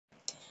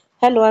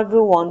Hello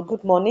everyone,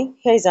 good morning.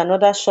 Here is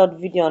another short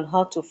video on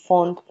how to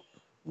fund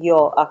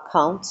your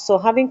account. So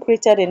having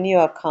created a new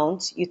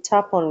account, you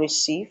tap on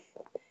receive,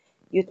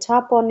 you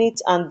tap on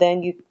it and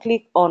then you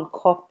click on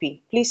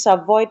copy. Please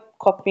avoid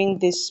copying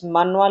this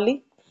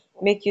manually.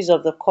 Make use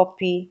of the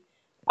copy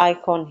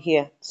icon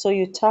here. So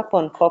you tap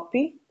on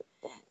copy,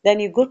 then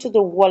you go to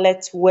the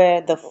wallet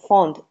where the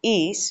fund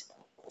is.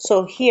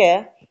 So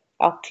here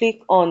I'll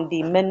click on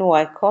the menu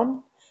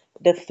icon,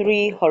 the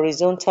three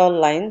horizontal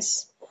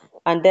lines,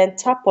 and then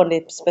tap on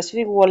a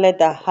specific wallet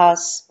that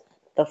has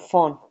the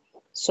fund.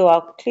 So I'll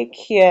click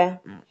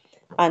here,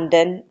 and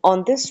then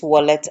on this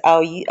wallet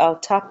I'll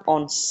tap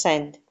on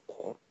send.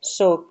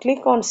 So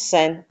click on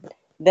send,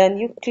 then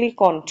you click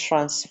on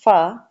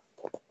transfer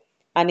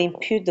and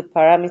input the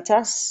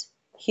parameters.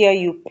 Here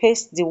you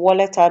paste the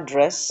wallet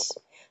address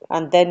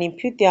and then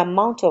input the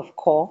amount of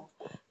call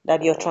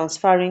that you're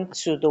transferring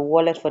to the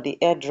wallet for the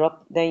airdrop.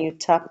 Then you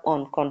tap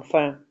on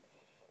confirm.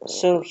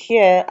 So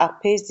here I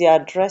paste the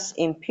address,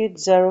 input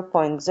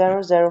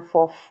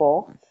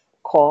 0.0044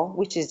 call,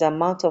 which is the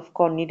amount of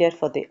call needed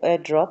for the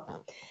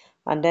airdrop,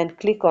 and then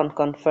click on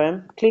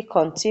confirm, click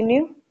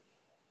continue,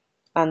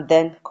 and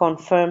then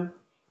confirm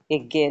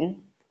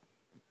again.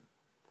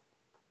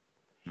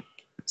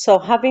 So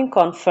having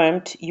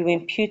confirmed, you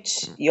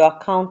input your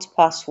account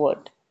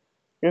password.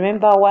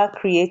 Remember, while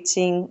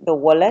creating the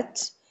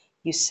wallet,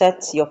 you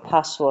set your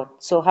password.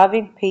 So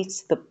having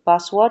pasted the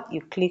password,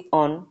 you click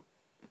on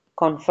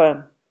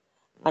confirm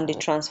and the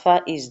transfer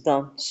is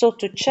done. So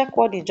to check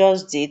what you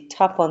just did,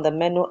 tap on the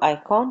menu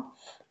icon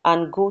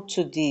and go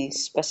to the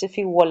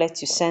specific wallet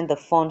you send the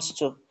funds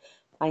to,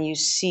 and you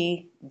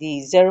see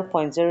the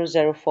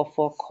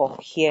 0.0044 call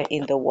here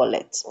in the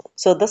wallet.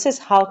 So this is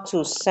how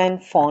to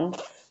send funds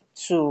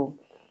to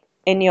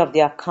any of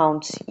the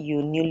accounts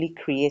you newly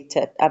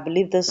created. I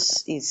believe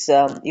this is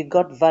you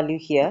got value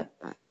here.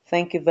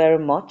 Thank you very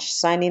much.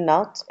 Signing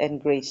out and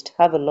Graced.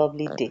 Have a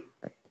lovely day.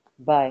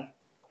 Bye.